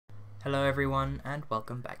Hello everyone and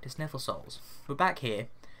welcome back to Sniffle Souls. We're back here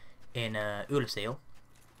in Seal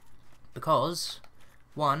because,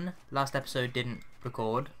 one, last episode didn't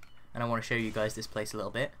record and I want to show you guys this place a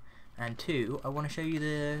little bit, and two, I want to show you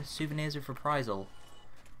the souvenirs of reprisal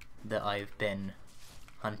that I've been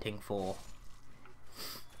hunting for.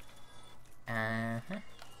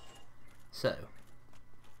 So,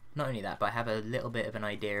 not only that, but I have a little bit of an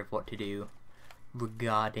idea of what to do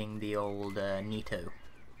regarding the old Nito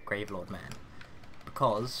Gravelord man,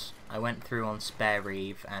 because I went through on Spare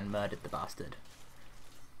Reeve and murdered the bastard,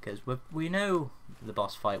 because we know the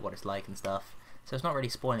boss fight, what it's like and stuff, so it's not really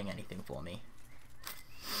spoiling anything for me.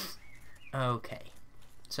 Okay,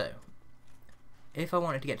 so if I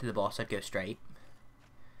wanted to get to the boss, I'd go straight,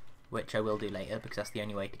 which I will do later because that's the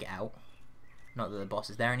only way to get out. Not that the boss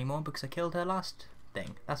is there anymore because I killed her last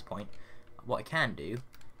thing, that's the point. What I can do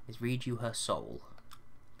is read you her soul.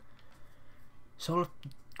 Soul of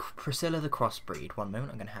Priscilla the Crossbreed. One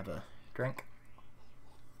moment, I'm going to have a drink.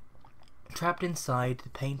 Trapped inside the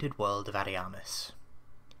painted world of Ariamis.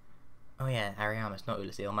 Oh yeah, Ariamis, not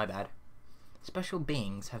Seal, my bad. Special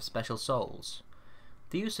beings have special souls.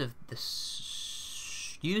 The use of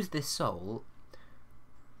this... Use the soul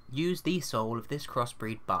of this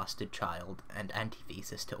crossbreed bastard child and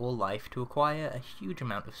antithesis to all life to acquire a huge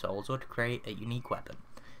amount of souls or to create a unique weapon.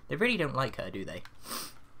 They really don't like her, do they?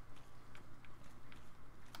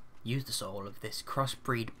 Use the soul of this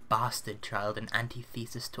crossbreed bastard child and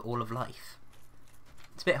antithesis to all of life.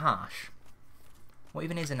 It's a bit harsh. What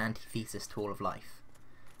even is an antithesis to all of life?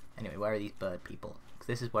 Anyway, where are these bird people? Because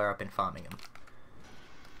this is where I've been farming them.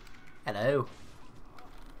 Hello.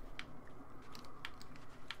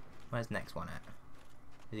 Where's the next one at?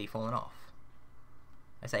 Is he fallen off?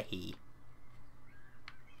 I say he.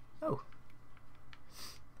 Oh.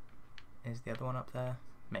 Is the other one up there?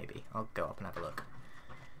 Maybe. I'll go up and have a look.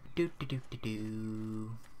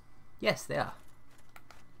 Yes, they are.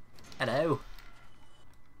 Hello.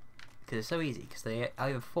 Because it's so easy, because they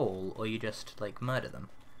either fall or you just, like, murder them.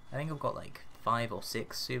 I think I've got, like, 5 or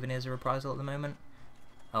 6 souvenirs of reprisal at the moment.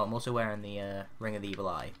 Oh, I'm also wearing the Ring of the Evil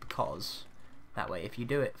Eye, because that way, if you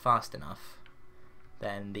do it fast enough,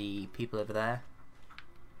 then the people over there,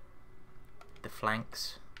 the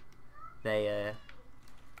flanks, they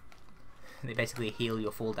basically heal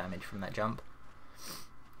your fall damage from that jump.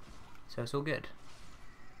 So it's all good.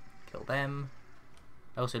 Kill them.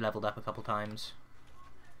 I also leveled up a couple times.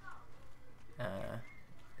 There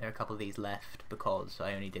are a couple of these left because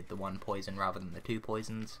I only did the 1 poison rather than the 2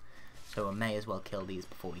 poisons. So I may as well kill these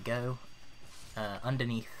before we go.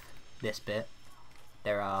 Underneath this bit,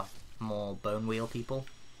 there are more bone wheel people.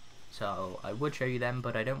 So I would show you them,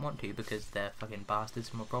 but I don't want to because they're fucking bastards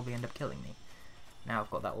and will probably end up killing me. Now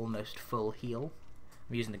I've got that almost full heal.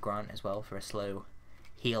 I'm using the Grant as well for a slow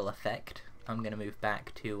heal effect. I'm going to move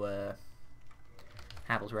back to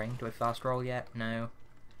Havel's Ring. Do I fast roll yet? No.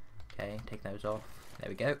 Okay, take those off. There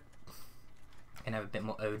we go. Gonna have a bit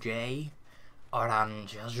more OJ.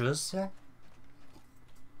 Orange juice.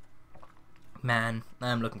 Man,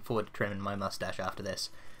 I'm looking forward to trimming my mustache after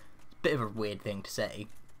this. It's a bit of a weird thing to say,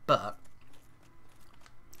 but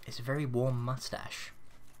it's a very warm mustache.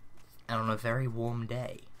 And on a very warm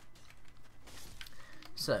day.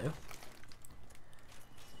 So,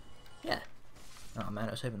 yeah. Oh man,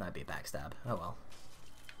 I was hoping that'd be a backstab. Oh well.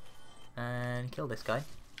 And kill this guy.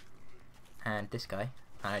 And this guy.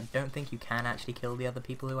 I don't think you can actually kill the other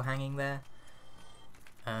people who are hanging there.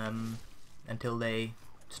 Until they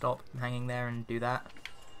stop hanging there and do that.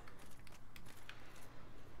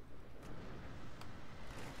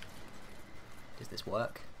 Does this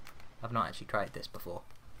work? I've not actually tried this before.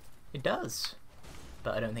 It does!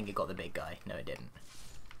 But I don't think it got the big guy. No, it didn't.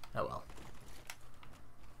 Oh well.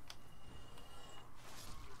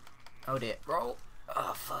 Oh dear. Roll!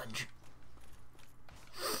 Oh, fudge.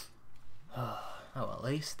 Oh well, at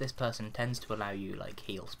least this person tends to allow you, like,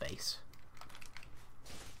 heal space.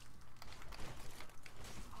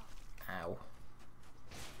 Ow.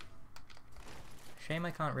 Shame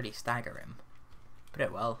I can't really stagger him. But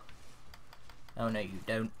oh well. Oh no, you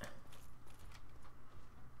don't.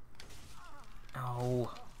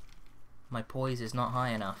 Oh. My poise is not high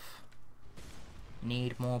enough.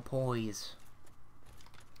 Need more poise.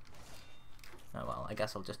 Oh well, I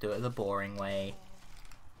guess I'll just do it the boring way.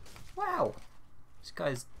 Wow! This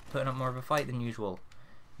guy's putting up more of a fight than usual.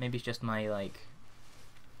 Maybe it's just my, like,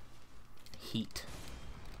 heat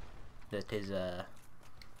that is,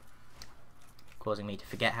 causing me to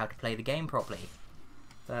forget how to play the game properly.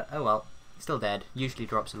 But, oh well. Still dead. Usually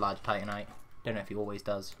drops a large Titanite. Don't know if he always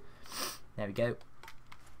does. There we go.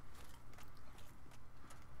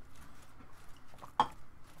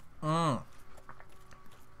 Right,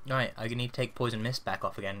 I need to take Poison Mist back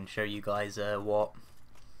off again and show you guys what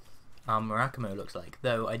Murakamo looks like.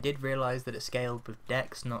 Though I did realise that it scaled with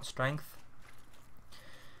Dex, not Strength.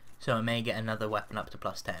 So I may get another weapon up to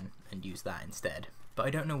 +10 and use that instead. But I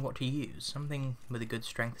don't know what to use. Something with a good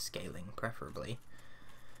Strength scaling, preferably.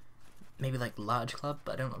 Maybe like Large Club,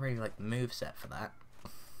 but I don't really like the moveset for that.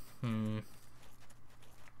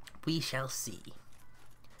 We shall see.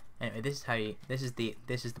 Anyway, this is the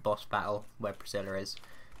boss battle where Priscilla is.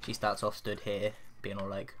 She starts off stood here, being all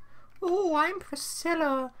like, "Oh, I'm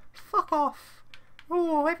Priscilla. Fuck off.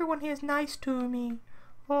 Oh, everyone here's nice to me.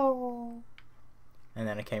 Oh." And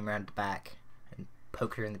then I came around the back and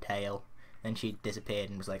poked her in the tail. Then she disappeared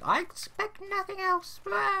and was like, "I expect nothing else,"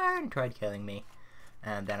 and tried killing me.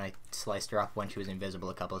 And then I sliced her up when she was invisible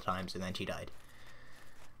a couple of times, and then she died.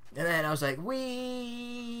 And then I was like,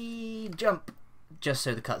 "Wee jump," just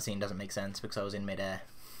so the cutscene doesn't make sense because I was in midair.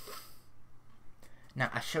 Now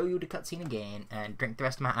I show you the cutscene again and drink the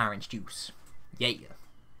rest of my orange juice. Yeah.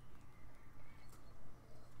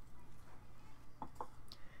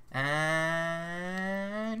 And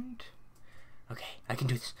okay, I can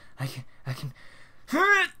do this. I can.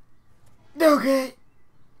 Okay.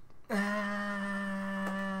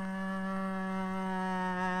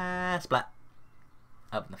 Splat.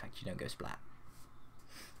 Other than the fact you don't go splat.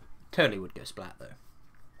 Totally would go splat though.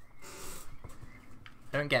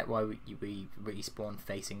 I don't get why we respawn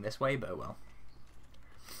facing this way, but oh well.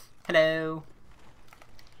 Hello.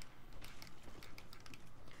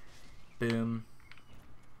 Boom.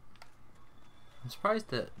 I'm surprised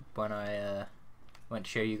that when I went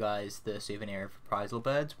to show you guys the souvenir of reprisal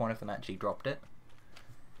birds, one of them actually dropped it.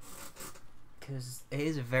 Because it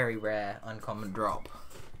is a very rare, uncommon drop.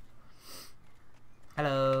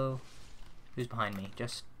 Hello. Who's behind me?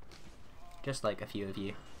 Just like a few of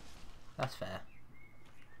you. That's fair.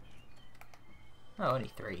 Oh, only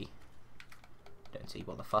 3. Don't see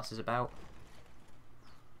what the fuss is about.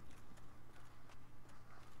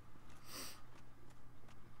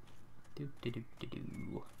 Do.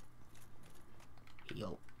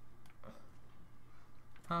 Heal.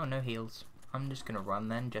 Oh, no heals. I'm just gonna run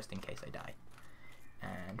then, just in case I die.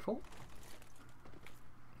 And fall.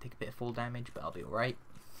 Take a bit of fall damage, but I'll be alright.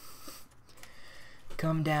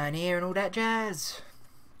 Come down here and all that jazz.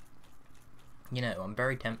 You know, I'm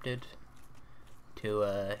very tempted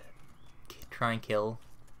to try and kill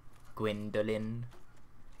Gwendolyn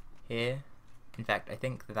here. In fact, I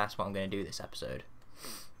think that's what I'm going to do this episode.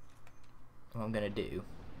 What I'm going to do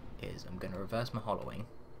is I'm going to reverse my hollowing.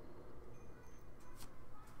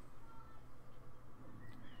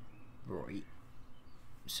 Right.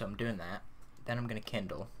 So I'm doing that. Then I'm going to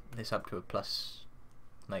kindle this up to a plus,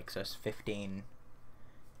 like, so it's 15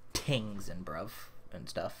 tings and bruv and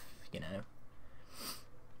stuff, you know.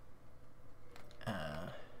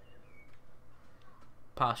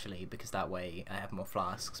 Partially because that way I have more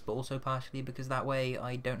flasks, but also partially because that way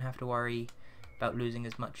I don't have to worry about losing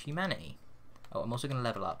as much humanity. Oh, I'm also going to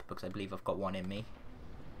level up because I believe I've got 1 in me.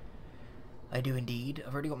 I do indeed.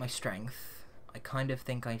 I've already got my strength. I kind of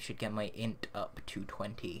think I should get my int up to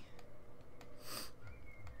 20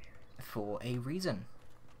 for a reason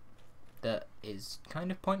that is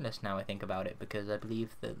kind of pointless now I think about it, because I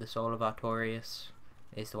believe that the soul of Artorias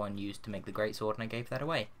is the one used to make the greatsword and I gave that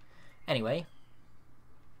away. Anyway,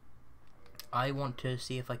 I want to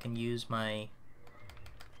see if I can use my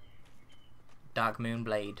Dark Moon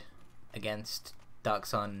Blade against Dark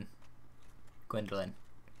Sun Gwendolyn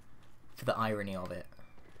for the irony of it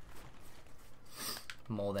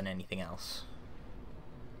more than anything else.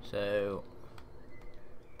 So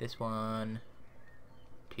this one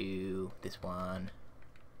to this one,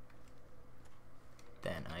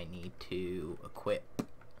 then I need to equip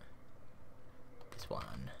this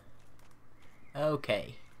one.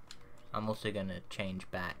 Okay, I'm also gonna change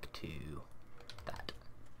back to that.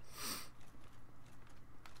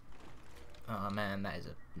 Oh man, that is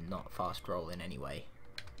a not fast roll in any way.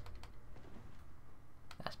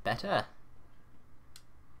 That's better.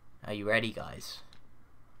 Are you ready, guys?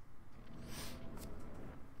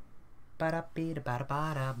 Not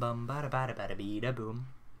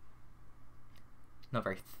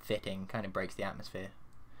very fitting, kind of breaks the atmosphere.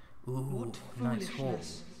 Ooh, nice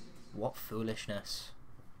horse. What foolishness?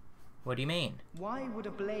 What do you mean? Why would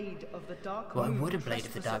a blade of the Dark Moon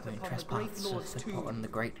trespass upon the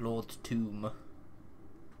Great Lord's tomb?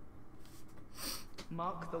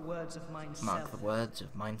 Mark the words of myself. Mark the words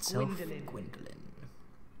of myself, Gwendolyn.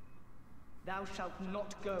 Thou shalt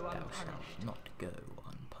not go unpunished. Thou shalt not go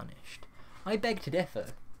unpunished. I beg to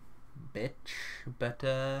differ, bitch, but,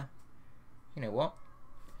 you know what?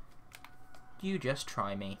 you just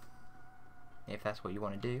try me? If that's what you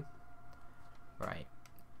want to do. Right.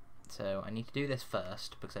 So I need to do this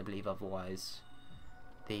first, because I believe otherwise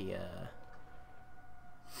the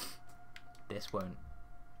this won't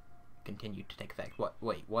continue to take effect. What?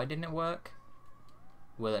 Wait, why didn't it work?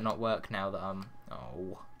 Will it not work now that I'm...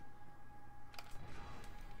 Oh.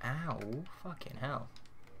 Ow, fucking hell.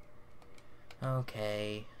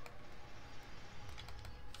 Okay.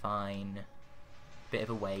 Fine. Bit of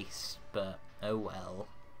a waste, but oh well.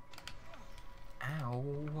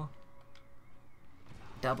 Ow.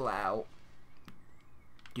 Double out.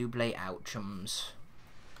 Double ouchums.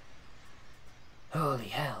 Holy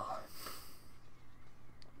hell.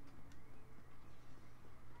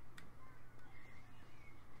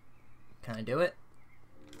 Can I do it?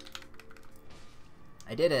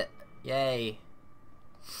 I did it! Yay!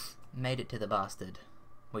 Made it to the bastard.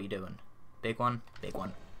 What are you doing? Big one? Big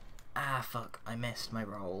one. Ah, fuck. I missed my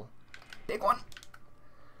roll. Big one!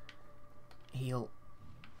 Heal.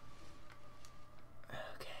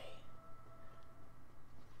 Okay.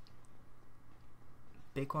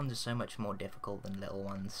 Big ones are so much more difficult than little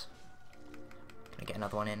ones. Can I get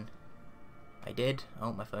another one in? I did.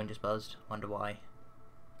 Oh, my phone just buzzed. Wonder why.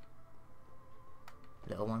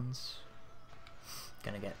 Little ones.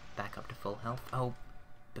 Gonna get back up to full health. Oh,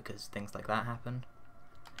 because things like that happen.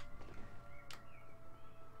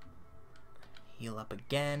 Heal up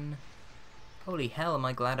again. Holy hell, am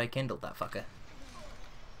I glad I kindled that fucker.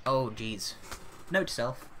 Oh, jeez. Note to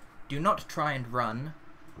self, do not try and run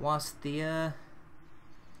whilst the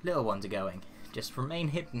little ones are going. Just remain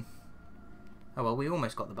hidden. Oh well, we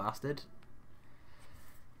almost got the bastard.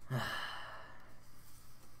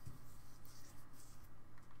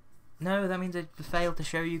 No, that means I failed to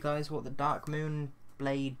show you guys what the Dark Moon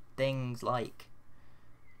Blade thing's like.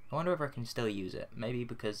 I wonder if I can still use it. Maybe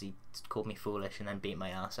because he called me foolish and then beat my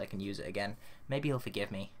ass, I can use it again. Maybe he'll forgive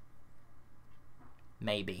me.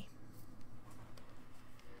 Maybe.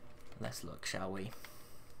 Let's look, shall we?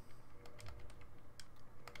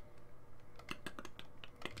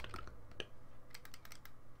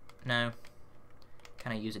 No.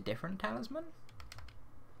 Can I use a different talisman?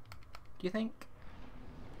 Do you think?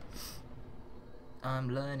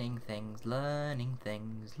 I'm learning things, learning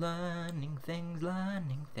things, learning things,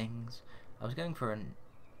 learning things. I was going for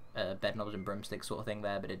a bed knobs and broomsticks sort of thing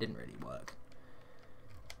there, but it didn't really work.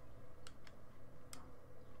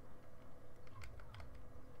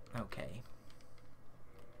 Okay.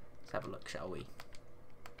 Let's have a look, shall we?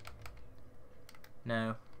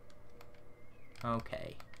 No.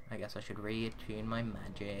 Okay. I guess I should reattune my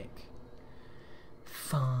magic.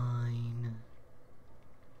 Fine.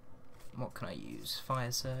 What can I use?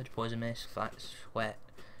 Fire Surge, Poison Mist, Flat Sweat,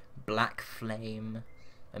 Black Flame,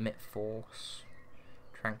 Emit Force,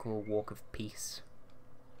 Tranquil Walk of Peace.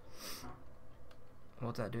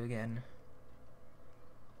 What does that do again?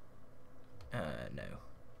 No.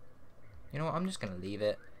 You know what, I'm just gonna leave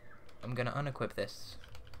it. I'm gonna unequip this.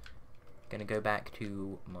 Gonna go back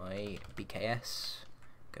to my BKS,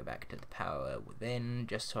 go back to the Power Within,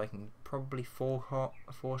 just so I can probably four-shot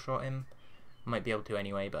him. Might be able to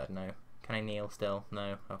anyway, but I don't know. Can I kneel still?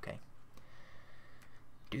 No? Okay.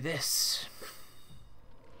 Do this.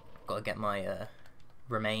 Gotta get my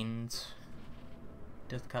remains.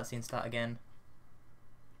 Does the cutscene start again?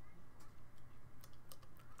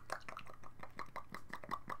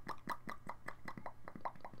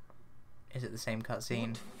 Is it the same cutscene?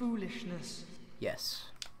 What foolishness.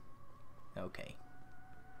 Yes. Okay.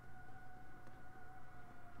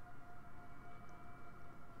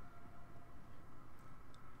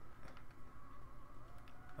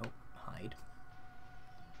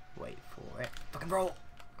 Wait for it. Fucking roll!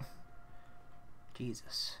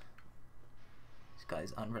 Jesus. This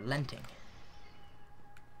guy's unrelenting.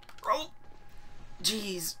 Roll!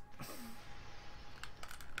 Jeez!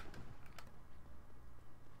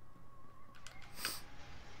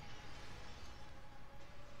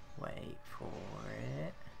 Wait for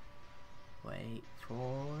it. Wait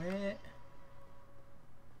for it.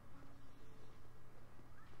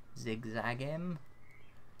 Zigzag him.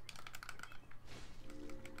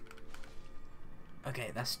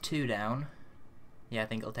 Okay, that's 2 down. Yeah, I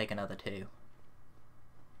think it'll take another 2.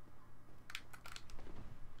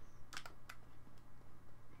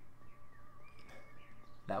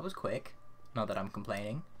 That was quick. Not that I'm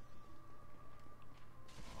complaining.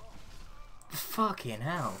 Fucking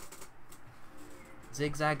hell.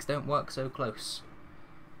 Zigzags don't work so close.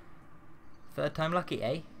 3rd time lucky,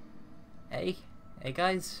 eh? Eh? Hey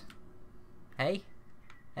guys? Hey?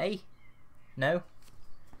 Hey? No?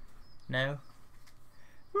 No?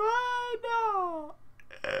 Why not?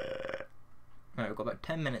 Alright, we've got about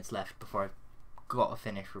 10 minutes left before I gotta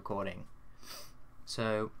finish recording.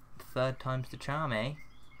 So, third time's the charm, eh?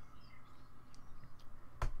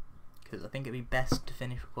 Because I think it'd be best to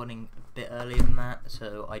finish recording a bit earlier than that,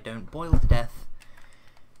 so I don't boil to death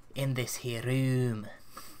in this here room,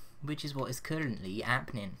 which is what is currently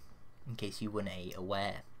happening, in case you weren't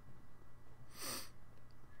aware.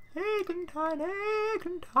 Eglantine,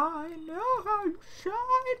 know how you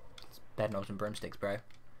shine. It's bed knobs and broomsticks, bro.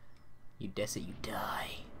 You diss it, you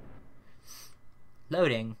die.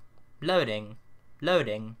 Loading, loading,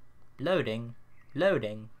 loading, loading,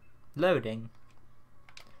 loading, loading.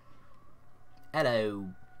 Hello,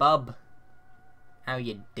 bub. How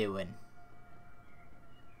you doing?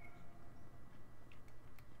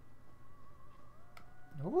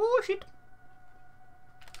 Oh shit!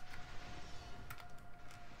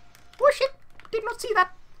 Oh shit! Did not see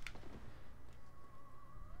that.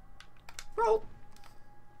 Roll.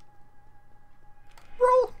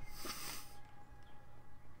 Roll.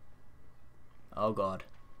 Oh god.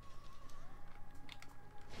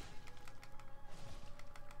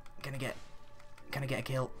 Can I get a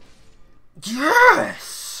kill?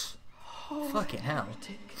 Yes! Oh, fucking hell.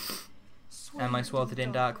 Am I swathed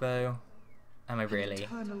in dark though? Am I really?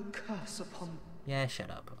 Yeah,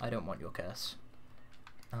 shut up. I don't want your curse.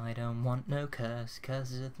 I don't want no curse.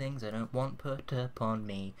 Curses are things I don't want put upon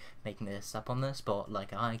me. Making this up on the spot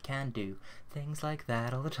like I can do things like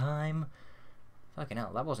that all the time. Fucking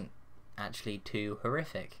hell, that wasn't actually too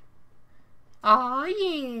horrific. Aw,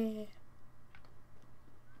 yeah!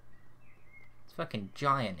 It's fucking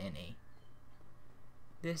giant, isn't he?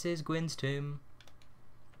 This is Gwyn's tomb.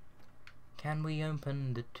 Can we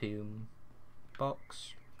open the tomb?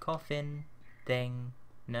 Box, coffin, thing,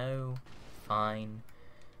 no, fine.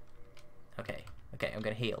 Okay, I'm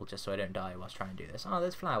gonna heal just so I don't die whilst trying to do this. Oh,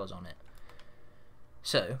 there's flowers on it.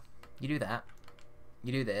 So, you do that.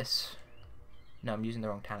 You do this. No, I'm using the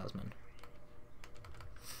wrong talisman.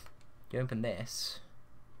 You open this.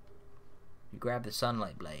 You grab the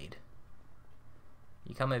sunlight blade.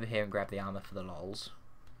 You come over here and grab the armor for the lols.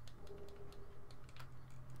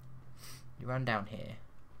 You run down here.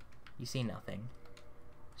 You see nothing.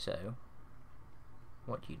 So,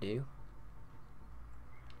 what do?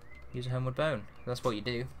 Use a homeward bone. That's what you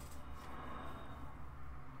do.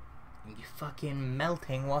 And you're fucking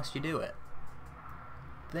melting whilst you do it.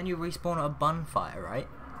 But then you respawn at a bonfire, right?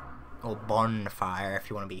 Or bonfire if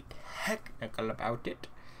you want to be technical about it.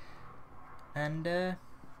 And,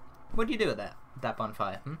 what do you do with that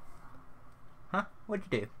bonfire, Huh? What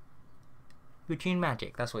do? You attune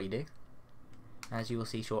magic, that's what you do. As you will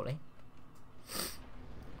see shortly.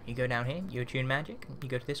 You go down here, you attune magic, you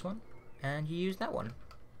go to this one, and you use that one.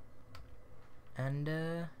 And,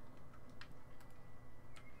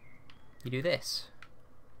 you do this.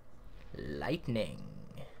 Lightning.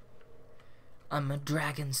 I'm a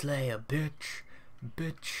dragon slayer, bitch.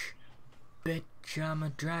 Bitch. Bitch, I'm a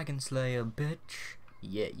dragon slayer, bitch.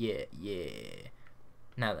 Yeah, yeah, yeah.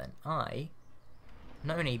 Now then, I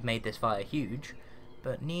not only made this fire huge,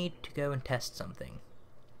 but need to go and test something.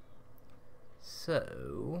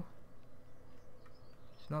 So,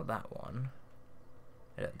 it's not that one,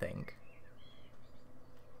 I don't think.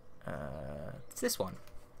 It's this one.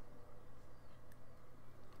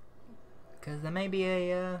 Because there may be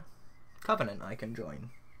a covenant I can join.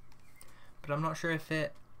 But I'm not sure if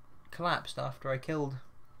it collapsed after I killed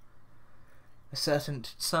a certain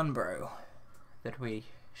sunbro that we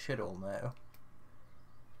should all know.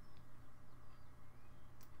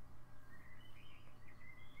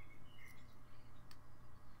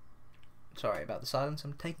 Sorry about the silence,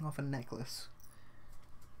 I'm taking off a necklace.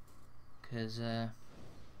 Because,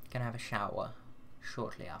 gonna have a shower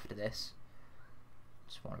shortly after this.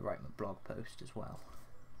 Just want to write my blog post as well.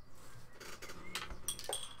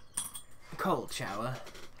 A cold shower.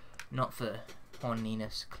 Not for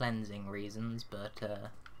horniness cleansing reasons, but,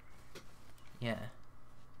 yeah.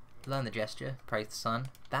 Learn the gesture, praise the sun.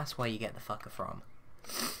 That's where you get the fucker from.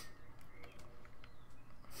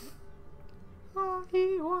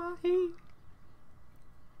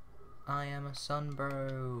 I am a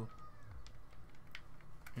sunbro.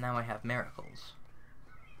 Now I have miracles.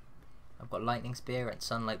 I've got lightning spear and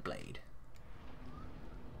sunlight blade.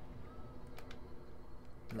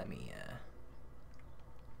 Let me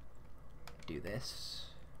do this.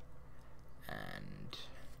 And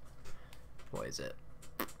what is it?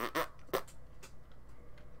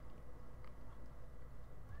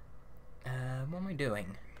 What am I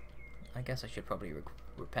doing? I guess I should probably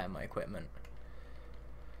repair my equipment.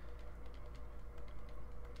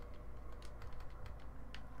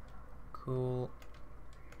 Cool.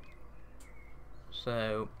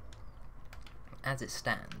 So, as it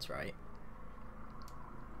stands, right,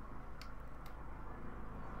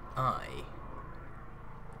 I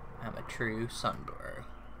am a true sunblower.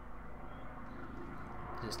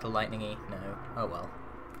 Is it still lightningy? No. Oh well.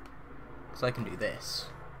 So I can do this.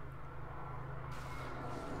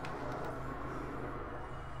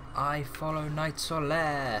 I follow Night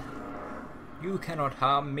Solaire. You cannot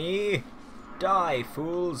harm me. Die,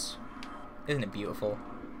 fools. Isn't it beautiful?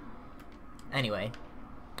 Anyway,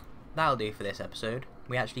 that'll do for this episode.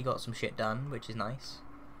 We actually got some shit done, which is nice.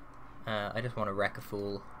 I just want to wreck a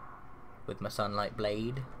fool with my Sunlight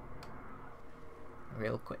Blade.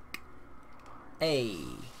 Real quick. Hey!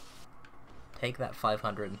 Take that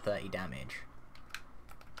 530 damage.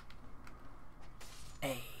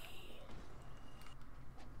 Hey!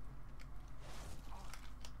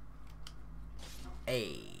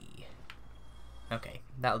 Hey! Okay,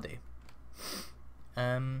 that'll do.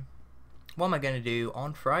 What am I going to do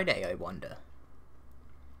on Friday, I wonder?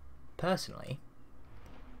 Personally,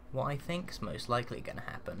 what I think's most likely going to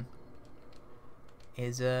happen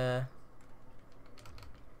is a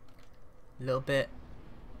little bit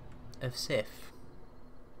of Sif,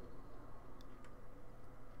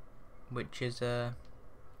 which is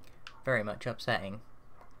very much upsetting.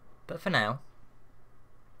 But for now,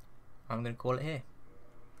 I'm going to call it here.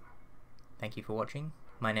 Thank you for watching.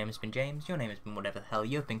 My name has been James, your name has been whatever the hell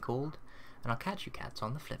you've been called, and I'll catch you cats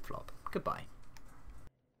on the flip-flop. Goodbye.